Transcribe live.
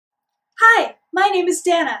Hi, my name is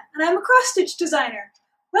Dana, and I'm a cross-stitch designer.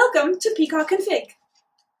 Welcome to Peacock and Fig.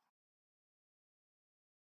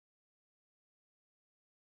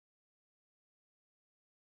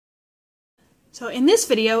 So in this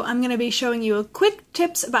video, I'm going to be showing you quick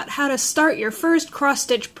tips about how to start your first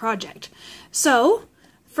cross-stitch project. So,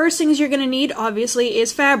 first things you're going to need, obviously,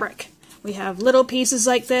 is fabric. We have little pieces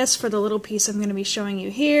like this. For the little piece I'm going to be showing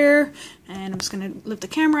you here, and I'm just going to lift the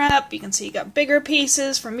camera up. You can see you got bigger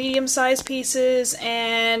pieces for medium-sized pieces,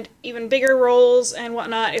 and even bigger rolls and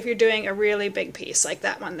whatnot if you're doing a really big piece like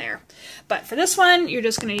that one there. But for this one, you're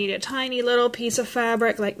just going to need a tiny little piece of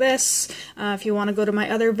fabric like this. If you want to go to my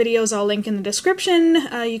other videos, I'll link in the description.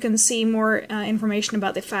 You can see more information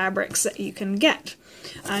about the fabrics that you can get.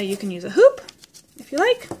 You can use a hoop if you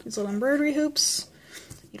like, these little embroidery hoops.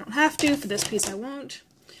 You don't have to. For this piece I won't.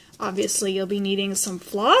 Obviously you'll be needing some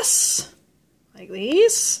floss, like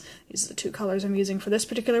these. These are the two colors I'm using for this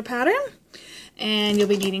particular pattern. And you'll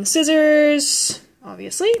be needing scissors,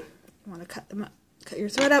 obviously. You want to cut your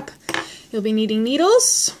thread up. You'll be needing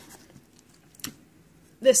needles.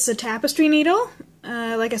 This is a tapestry needle.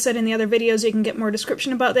 Like I said in the other videos, you can get more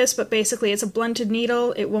description about this, but basically it's a blunted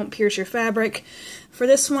needle. It won't pierce your fabric. For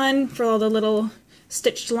this one, for all the little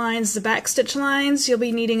stitched lines, the back stitch lines, you'll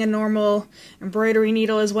be needing a normal embroidery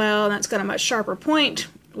needle as well, and that's got a much sharper point,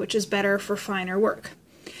 which is better for finer work.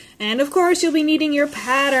 And of course you'll be needing your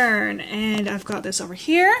pattern, and I've got this over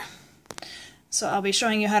here, so I'll be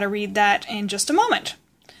showing you how to read that in just a moment.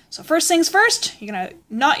 So first things first, you're going to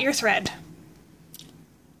knot your thread.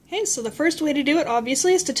 Okay, so the first way to do it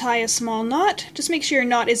obviously is to tie a small knot. Just make sure your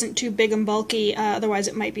knot isn't too big and bulky, otherwise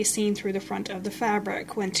it might be seen through the front of the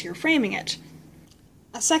fabric once you're framing it.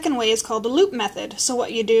 A second way is called the loop method. So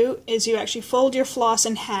what you do is you actually fold your floss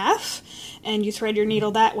in half and you thread your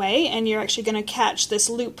needle that way, and you're actually going to catch this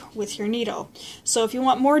loop with your needle. So if you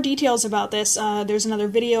want more details about this, there's another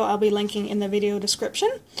video I'll be linking in the video description,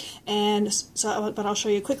 but I'll show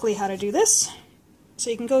you quickly how to do this. So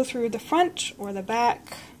you can go through the front or the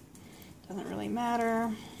back, doesn't really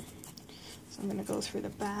matter. So I'm going to go through the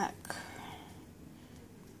back.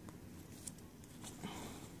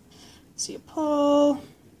 So you pull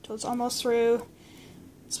till it's almost through,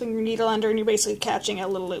 swing your needle under, and you're basically catching a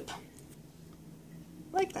little loop.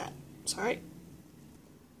 Like that. Sorry.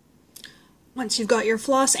 Once you've got your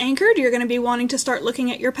floss anchored, you're going to be wanting to start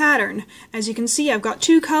looking at your pattern. As you can see, I've got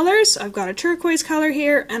two colors. I've got a turquoise color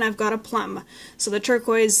here, and I've got a plum. So the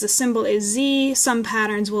turquoise, the symbol is Z. Some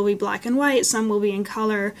patterns will be black and white, some will be in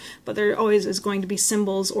color, but there always is going to be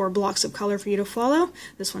symbols or blocks of color for you to follow.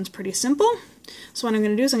 This one's pretty simple. So what I'm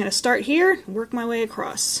going to do is I'm going to start here and work my way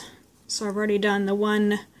across. So I've already done the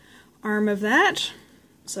one arm of that.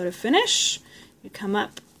 So to finish, you come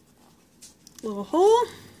up a little hole.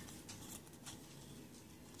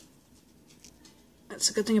 That's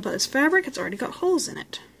a good thing about this fabric, it's already got holes in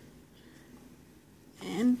it.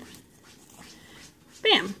 And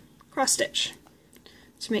bam, cross stitch.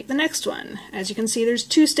 To make the next one, as you can see there's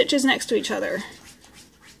two stitches next to each other.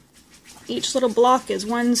 Each little block is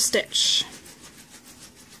one stitch.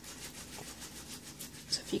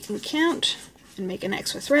 So if you can count and make an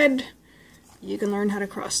X with thread, you can learn how to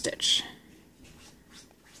cross stitch.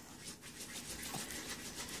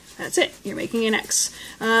 That's it, you're making an X.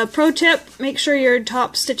 Pro tip, make sure your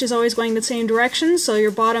top stitch is always going the same direction, so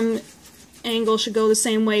your bottom angle should go the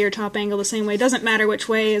same way, your top angle the same way. It doesn't matter which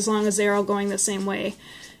way, as long as they're all going the same way.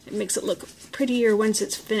 It makes it look prettier once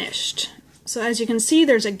it's finished. So as you can see,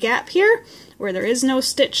 there's a gap here where there is no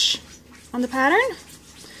stitch on the pattern.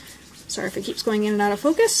 Sorry if it keeps going in and out of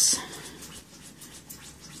focus.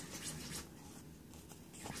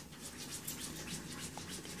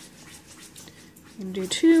 You can do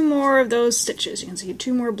two more of those stitches. You can see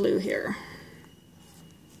two more blue here.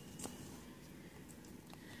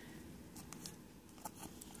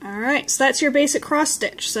 Alright, so that's your basic cross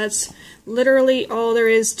stitch. So that's literally all there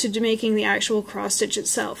is to making the actual cross stitch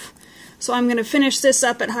itself. So I'm going to finish this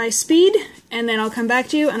up at high speed, and then I'll come back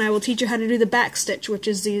to you and I will teach you how to do the back stitch, which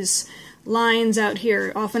is these lines out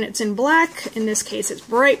here. Often it's in black, in this case it's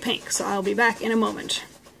bright pink, so I'll be back in a moment.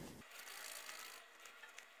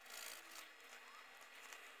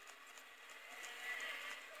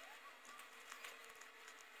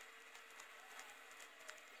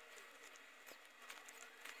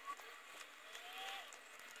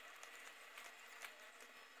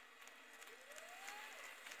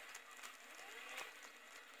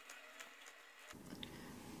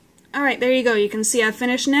 Alright, there you go. You can see I've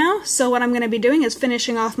finished now. So what I'm going to be doing is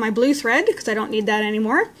finishing off my blue thread, because I don't need that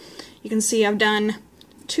anymore. You can see I've done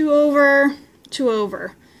 2 over, 2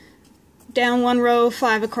 over. down one row,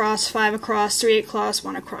 5 across, 5 across, 3 across,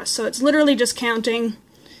 1 across. So it's literally just counting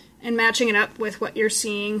and matching it up with what you're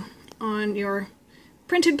seeing on your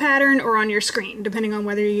printed pattern or on your screen, depending on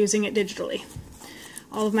whether you're using it digitally.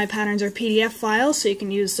 All of my patterns are PDF files, so you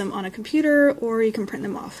can use them on a computer or you can print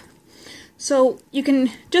them off. So you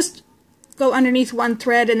can just go underneath one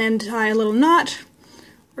thread and then tie a little knot,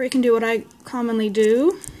 or you can do what I commonly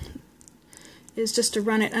do, is just to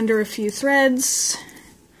run it under a few threads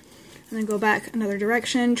and then go back another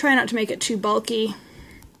direction. Try not to make it too bulky,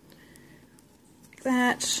 like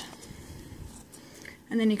that.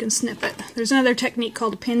 And then you can snip it. There's another technique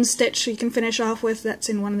called a pin stitch you can finish off with. That's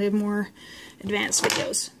in one of the more advanced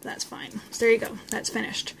videos. That's fine. So there you go. That's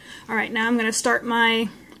finished. Alright, now I'm going to start my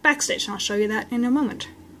back stitch, and I'll show you that in a moment.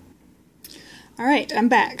 Alright, I'm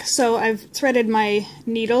back. So I've threaded my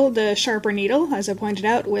needle, the sharper needle, as I pointed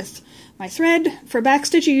out, with my thread. For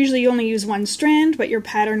backstitch, you usually only use one strand, but your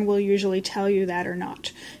pattern will usually tell you that or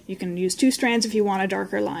not. You can use 2 strands if you want a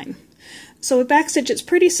darker line. So with backstitch, it's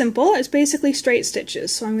pretty simple. It's basically straight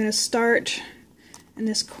stitches. So I'm going to start in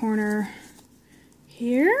this corner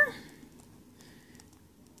here.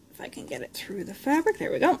 If I can get it through the fabric,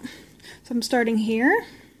 there we go. So I'm starting here.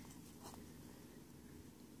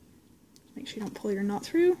 Make sure you don't pull your knot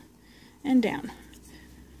through, and down.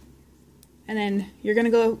 And then you're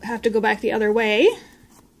going to have to go back the other way,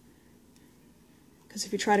 because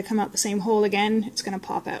if you try to come out the same hole again, it's going to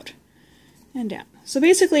pop out. And down. So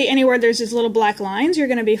basically anywhere there's these little black lines, you're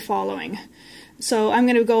going to be following. So I'm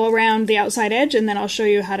going to go around the outside edge, and then I'll show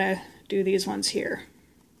you how to do these ones here.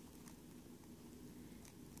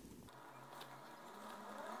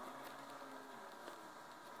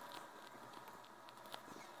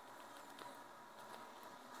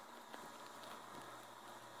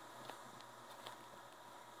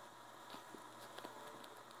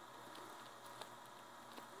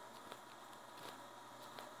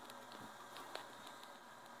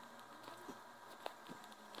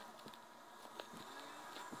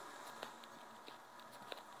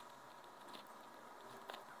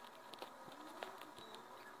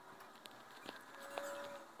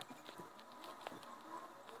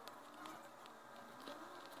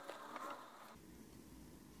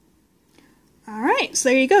 Alright, so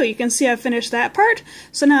there you go. You can see I've finished that part.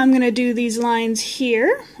 So now I'm going to do these lines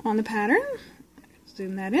here on the pattern.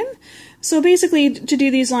 Zoom that in. So basically, to do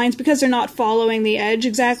these lines, because they're not following the edge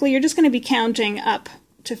exactly, you're just going to be counting up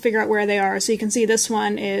to figure out where they are. So you can see this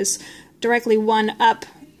one is directly one up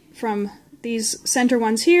from these center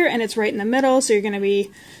ones here, and it's right in the middle, so you're going to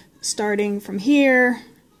be starting from here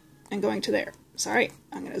and going to there. Sorry,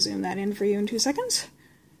 I'm going to zoom that in for you in 2 seconds.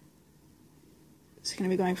 So you're going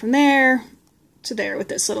to be going from there to there with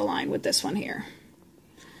this little line with this one here.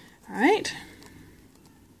 Alright.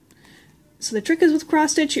 So the trick is with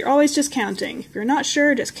cross stitch, you're always just counting. If you're not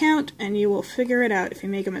sure, just count and you will figure it out. If you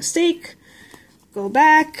make a mistake, go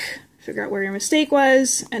back, figure out where your mistake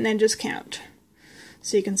was, and then just count.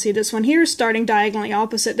 So you can see this one here starting diagonally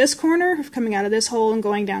opposite this corner, coming out of this hole and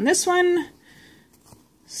going down this one.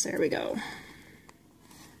 So there we go.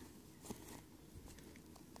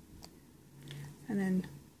 And then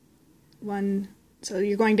one, so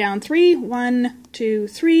you're going down 3, 1, 2,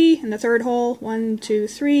 3, in the third hole, 1, 2,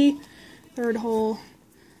 3, third hole.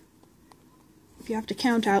 If you have to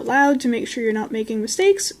count out loud to make sure you're not making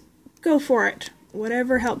mistakes, go for it.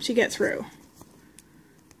 Whatever helps you get through.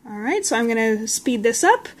 Alright, so I'm going to speed this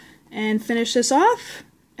up and finish this off,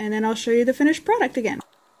 and then I'll show you the finished product again.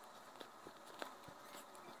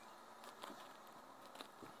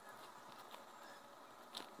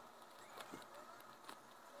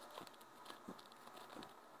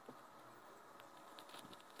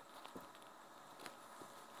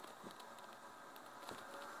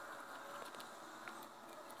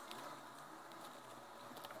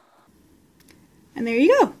 And there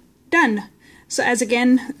you go, done. So as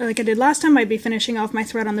again, like I did last time, I'd be finishing off my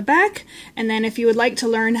thread on the back, and then if you would like to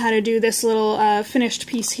learn how to do this little finished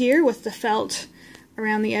piece here with the felt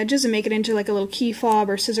around the edges and make it into like a little key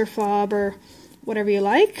fob or scissor fob or whatever you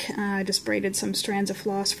like, I just braided some strands of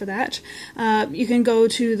floss for that. You can go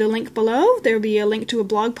to the link below. There will be a link to a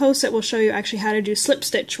blog post that will show you actually how to do slip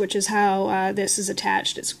stitch, which is how this is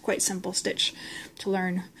attached. It's quite simple stitch to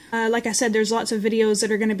learn. Like I said, there's lots of videos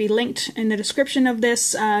that are going to be linked in the description of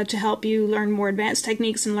this to help you learn more advanced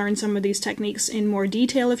techniques and learn some of these techniques in more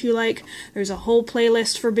detail if you like. There's a whole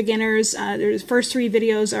playlist for beginners. The first 3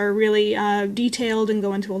 videos are really detailed and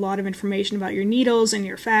go into a lot of information about your needles and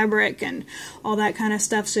your fabric and all that kind of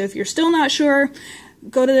stuff. So if you're still not sure,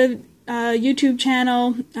 go to the YouTube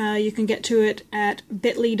channel. You can get to it at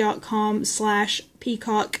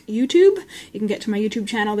bit.ly.com/Peacock YouTube. You can get to my YouTube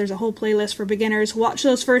channel. There's a whole playlist for beginners. Watch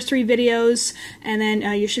those first 3 videos, and then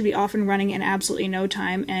you should be off and running in absolutely no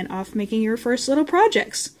time and off making your first little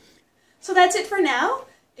projects. So that's it for now.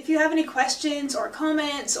 If you have any questions or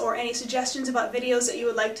comments or any suggestions about videos that you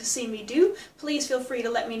would like to see me do, please feel free to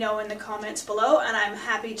let me know in the comments below, and I'm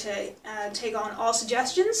happy to take on all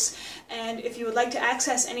suggestions. And if you would like to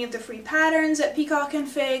access any of the free patterns at Peacock and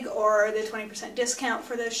Fig, or the 20% discount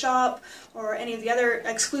for the shop, or any of the other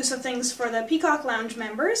exclusive things for the Peacock Lounge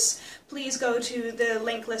members, please go to the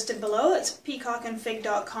link listed below. It's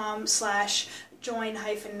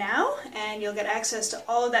peacockandfig.com/join-now, and you'll get access to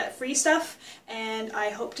all of that free stuff, and I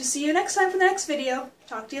hope to see you next time for the next video.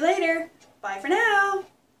 Talk to you later. Bye for now.